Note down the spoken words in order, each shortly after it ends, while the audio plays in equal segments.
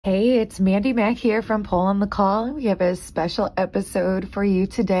Hey, it's Mændy Mac here from Pole on the Call. We have a special episode for you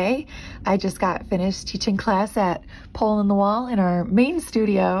today. I just got finished teaching class at Pole on the Wall in our main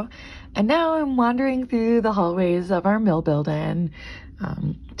studio, and now I'm wandering through the hallways of our mill building,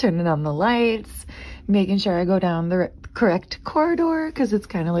 turning on the lights, making sure I go down the correct corridor because it's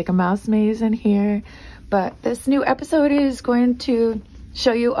kind of like a mouse maze in here. But this new episode is going to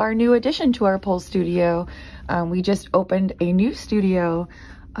show you our new addition to our pole studio. We just opened a new studio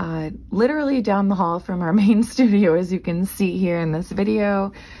literally down the hall from our main studio, as you can see here in this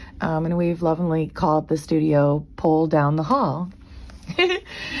video, and we've lovingly called the studio Pole Down the Hall. And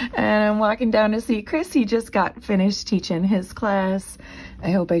I'm walking down to see Chris. He just got finished teaching his class.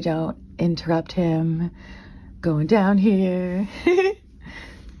 I hope I don't interrupt him going down here.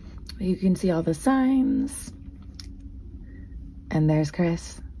 You can see all the signs, and there's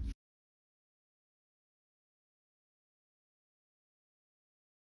Chris.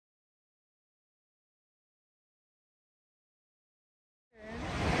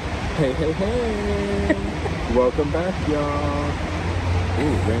 Hey, hey, hey. Welcome back, y'all.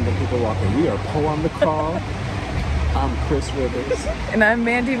 Ooh, random people walking. We are Pole on the Call. I'm Cris Rivers. And I'm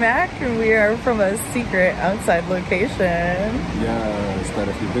Mændy Mac, and we are from a secret outside location. Yes, that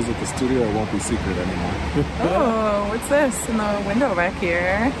if you visit the studio, it won't be secret anymore. Oh, what's this in the window back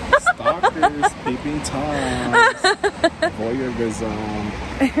here? Stalkers, peeping Toms,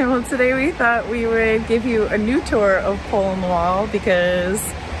 voyeurism. Well, today we thought we would give you a new tour of Pole on the Wall because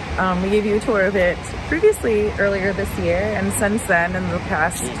we gave you a tour of it previously earlier this year, and since then, in the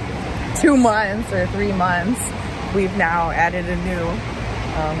past 2 months or 3 months, we've now added a new,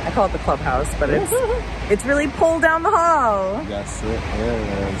 I call it the clubhouse, but it's really Pole down the hall. Yes, it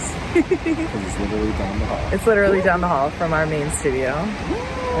is. Because it's literally down the hall. It's literally down the hall from our main studio.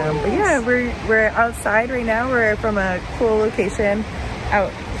 But yeah, we're outside right now. We're from a cool location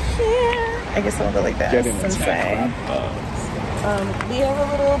out here. I guess I'll go like this and say. We have a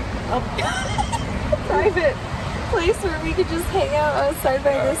little private place where we could just hang out outside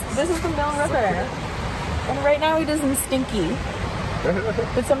by this. This is the Mill River. And right now it isn't stinky.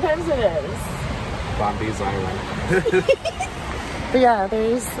 But sometimes it is. Bombay's Island. But yeah,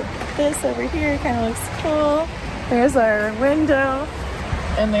 there's this over here, kind of looks cool. There's our window.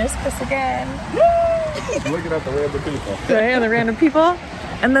 And there's Chris again. Looking at the random people. Right, the random people.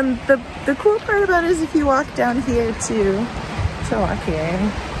 And then the cool part about it is if you walk down here too, walk here.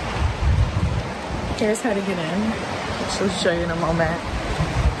 Here's how to get in, which I'll show you in a moment.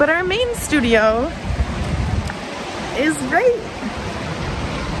 But our main studio is right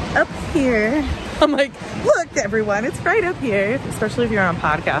up here. I'm like, look everyone, it's right up here, especially if you're on a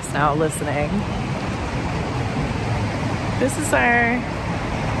podcast now listening. This is our,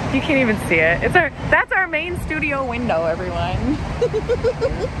 you can't even see it. That's our main studio window, everyone.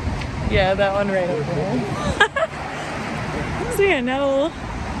 Yeah, that one right over there. So yeah, now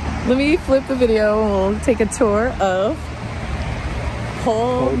let me flip the video. We'll take a tour of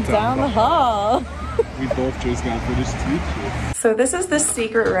Pole down the hall. We both just got finished teaching. So this is the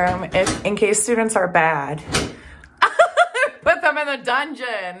secret room in case students are bad. Put them in the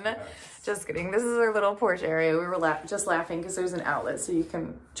dungeon. Just kidding. This is our little porch area. We were just laughing because there's an outlet so you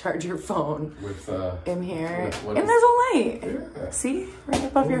can charge your phone with in here. And there's a light. Yeah. See? Right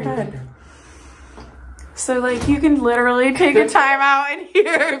above your head. So like you can literally take a time out in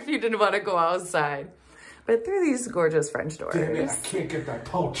here if you didn't want to go outside. But through these gorgeous French doors. Damn it, I can't get that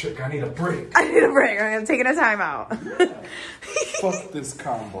pole chick. I need a break. I need a break. I'm taking a time out. Yeah. Fuck this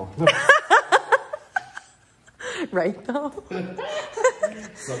combo. Right though?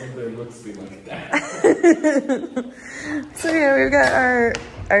 Some of their looks be like that. So yeah, we've got our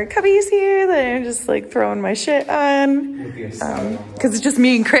cubbies here that I'm just like throwing my shit on. Because it's just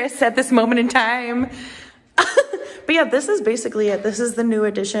me and Chris at this moment in time. But yeah, this is basically it. This is the new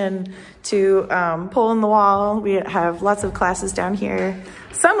addition to Pole on the Wall. We have lots of classes down here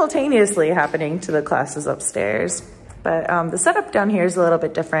simultaneously happening to the classes upstairs. But the setup down here is a little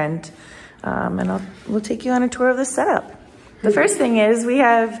bit different. And we'll take you on a tour of the setup. The first thing is we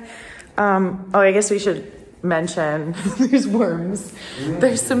have, oh, I guess we should mention, there's worms.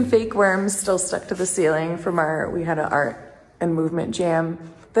 There's some fake worms still stuck to the ceiling from we had an art and movement jam.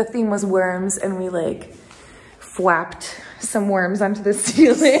 The theme was worms, and we like flapped some worms onto the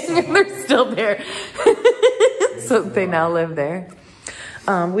ceiling and they're still there. So they now live there.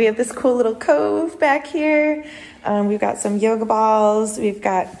 We have this cool little cove back here. We've got some yoga balls. We've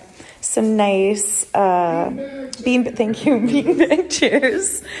got some nice beanbag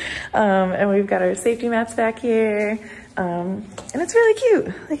chairs. And we've got our safety mats back here. And it's really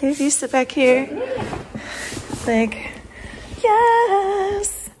cute. Like if you sit back here, like,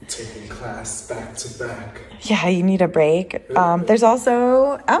 yes. class back to back. Yeah, you need a break. There's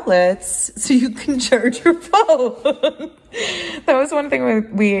also outlets so you can charge your phone. That was one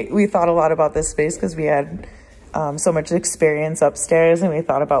thing we thought a lot about this space because we had so much experience upstairs, and we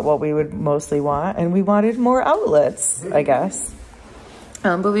thought about what we would mostly want, and we wanted more outlets, I guess.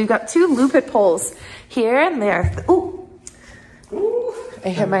 But we've got 2 Lupit poles here and there. Ooh, I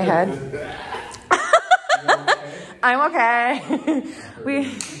hit my head. I'm okay.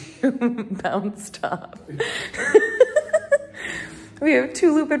 We bounced off. We have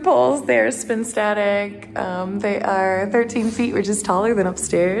 2 Lupit poles. They're spin static. They are 13 feet, which is taller than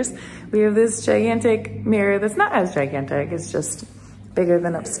upstairs. We have this gigantic mirror that's not as gigantic. It's just bigger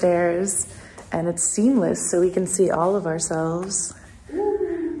than upstairs. And it's seamless, so we can see all of ourselves.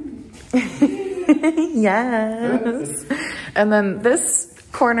 Yes. And then this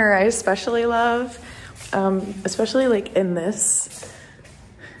corner I especially love. Especially like in this,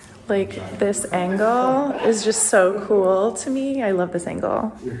 like this angle is just so cool to me. I love this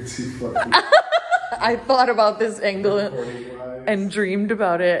angle. You're too funny. I thought about this angle and dreamed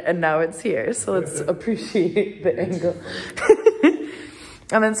about it, and now it's here. So let's appreciate the angle.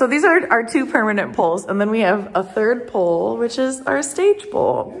 And then, so these are our 2 permanent poles. And then we have a 3rd pole, which is our stage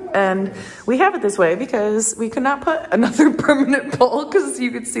pole. And we have it this way because we could not put another permanent pole because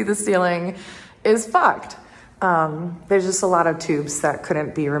you could see the ceiling is fucked. There's just a lot of tubes that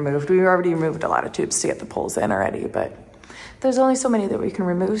couldn't be removed. We already removed a lot of tubes to get the poles in already, but there's only so many that we can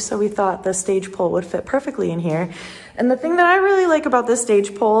remove, so we thought the stage pole would fit perfectly in here. And the thing that I really like about this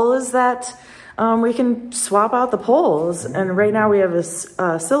stage pole is that we can swap out the poles. And right now we have this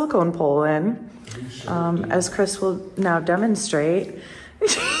silicone pole in, as Chris will now demonstrate.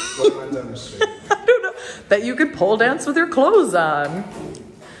 What am I demonstrating? I don't know. That you could pole dance with your clothes on.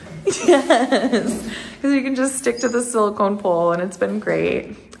 Yes, because you can just stick to the silicone pole, and it's been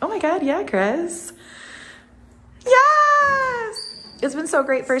great. Oh my God, yeah, Chris. Yes! It's been so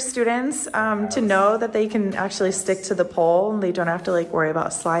great for students to know that they can actually stick to the pole and they don't have to like worry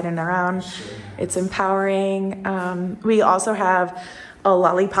about sliding around. It's empowering. We also have a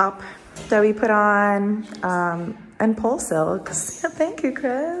lollipop that we put on and pole silks. Thank you,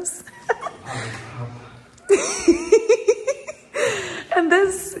 Chris. And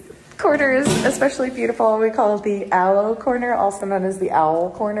this corner is especially beautiful. We call it the aloe corner, also known as the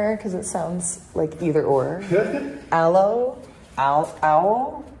owl corner, because it sounds like either or. Aloe,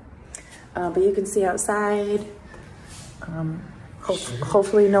 owl. But you can see outside.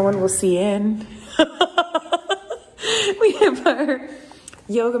 Hopefully no one will see in. We have our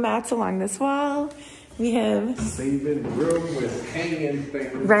yoga mats along this wall. We have saving room with hanging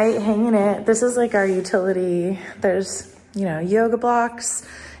things. Right, hanging it. This is like our utility. There's, you know, yoga blocks,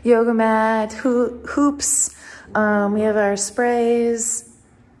 yoga mat, hoops. We have our sprays,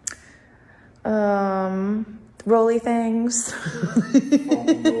 rolly things,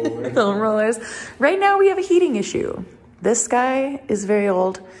 foam rollers. Right now we have a heating issue. This guy is very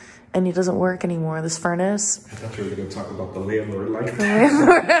old and he doesn't work anymore, this furnace. I thought you were going to talk about the landlord like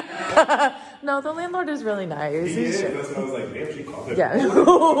that. No, the landlord is really nice. He is, that's what I was like, damn, she called him. Yeah,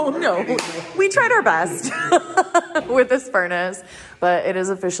 no, we tried our best with this furnace, but it is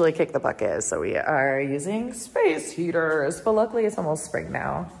officially kick the bucket. So we are using space heaters, but luckily it's almost spring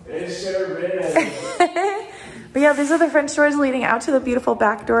now. It sure is. But yeah, these are the French doors leading out to the beautiful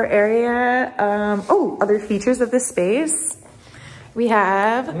back door area. Other features of this space. We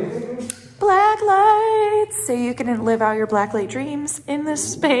have black lights, so you can live out your black light dreams in this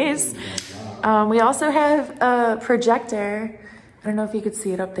space. We also have a projector. I don't know if you could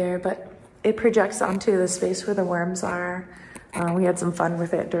see it up there, but it projects onto the space where the worms are. We had some fun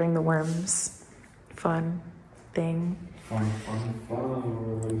with it during the worms fun thing. Fun.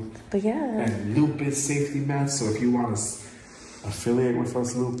 But yeah. And Lupit safety mats, so if you want to affiliate with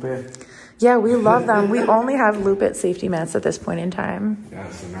us, Lupit. Yeah, we love them. We only have Lupit safety mats at this point in time. Yeah,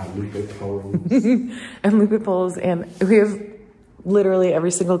 so not Lupit poles. And Lupit poles, and we have literally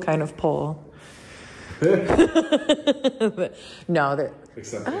every single kind of pole. No,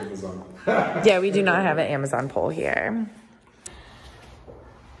 except Amazon. Yeah, we do not have an Amazon pole here.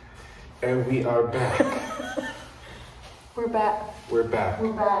 And we are back. We're back. We're back.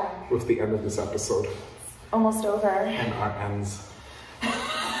 We're back. With the end of this episode. Almost over. And our ends.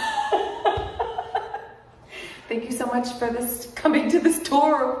 Thank you so much for coming to this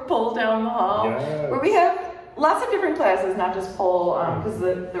tour of Pole down the hall, yes. Where we have lots of different classes, not just pole, because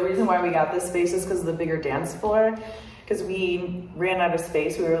the reason why we got this space is because of the bigger dance floor, because we ran out of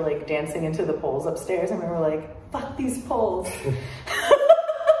space. We were like dancing into the poles upstairs and we were like, fuck these poles.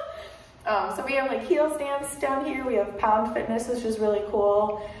 So we have like heel stance down here. We have pound fitness, which is really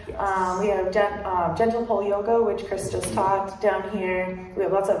cool. Yes. We have gentle pole yoga, which Chris just taught down here. We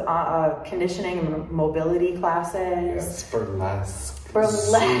have lots of conditioning and mobility classes. Yes, burlesque.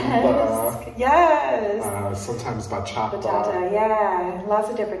 Burlesque, yes. Sometimes bachata. Bachata, yeah. Lots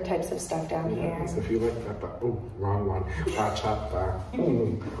of different types of stuff down here. Yes, if you like that, oh, wrong one. Bachata.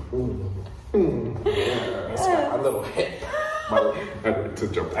 Yeah, it's got a little hip. I need to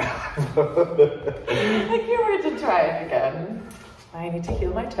jump out. I can't wait to try it again. I need to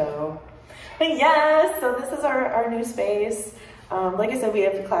heel my toe. But yes, so this is our new space. Like I said, we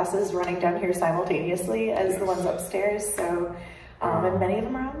have classes running down here simultaneously as the ones upstairs. So, and many of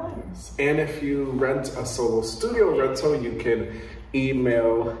them are online. And if you rent a solo studio rental, you can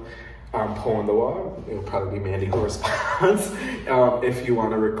email Pole on the Wall. It'll probably be Mandy who responds. If you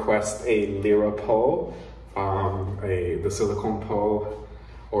want to request a LyraPole, the Silicone Pole,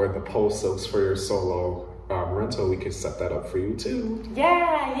 or the Pole Silks for your solo rental, we can set that up for you too.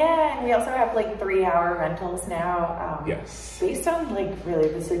 Yeah, and we also have like 3-hour rentals now. Yes. Based on like really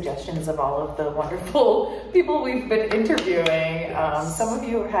the suggestions of all of the wonderful people we've been interviewing. Yes. Some of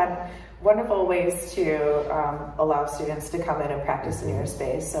you have had wonderful ways to allow students to come in and practice in your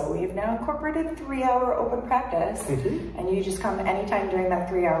space. So we've now incorporated 3-hour open practice, and you just come anytime during that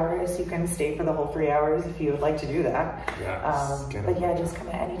 3 hours. You can stay for the whole 3 hours if you would like to do that. Yes. But yeah, just come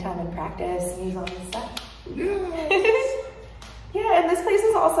at any time and practice and use all this stuff. Yes. Yeah, and this place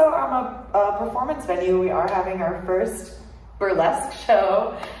is also a performance venue. We are having our first burlesque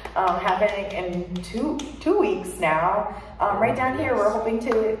show happening in two weeks now. Right down here, we're hoping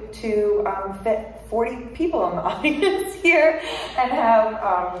to fit 40 people in the audience here and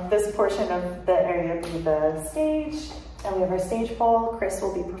have this portion of the area be the stage. And we have our stage pole. Chris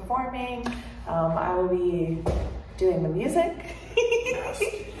will be performing. I will be doing the music.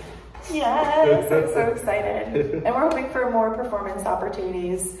 Yes, I'm so excited. And we're hoping for more performance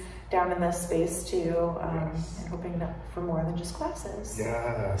opportunities down in this space too. And hoping for more than just classes.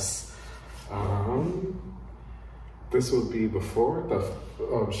 Yes. This will be before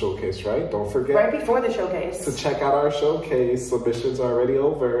the showcase, right? Don't forget. Right before the showcase. To check out our showcase. Submissions are already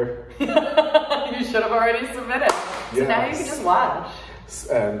over. You should have already submitted. So now you can just watch.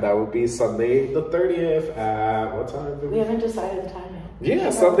 And that would be Sunday the 30th at what time? We haven't decided the time yet. Yeah,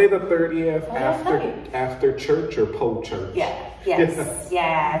 Sunday the 30th after church or Pole church. Yes.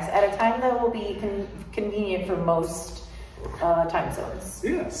 At a time that will be convenient for most time zones.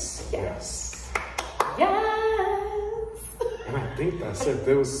 Yes. And I think that's it.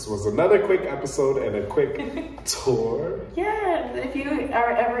 This was another quick episode and a quick tour. Yeah, and if you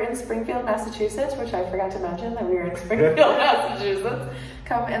are ever in Springfield, Massachusetts, which I forgot to mention that we were in Springfield, Massachusetts,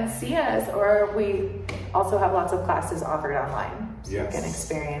 come and see us. Or we also have lots of classes offered online. So you can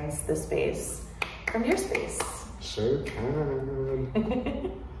experience the space from your space. Sure can.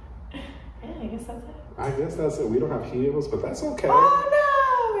 I guess that's it. I guess that's it. We don't have heels, but that's okay. Oh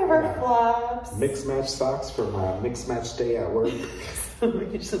no, we have our flops. Mixed match socks for my mixed match day at work.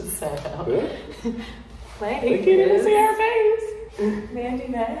 You should say out. Thank you to see our face. Mændy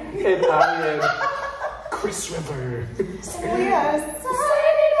Mac. And I am Cris Rivers. And we are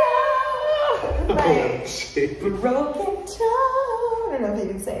signing out. Like, broken toe. I don't know if you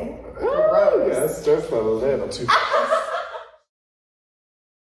can say. Oh, yes, just a little too.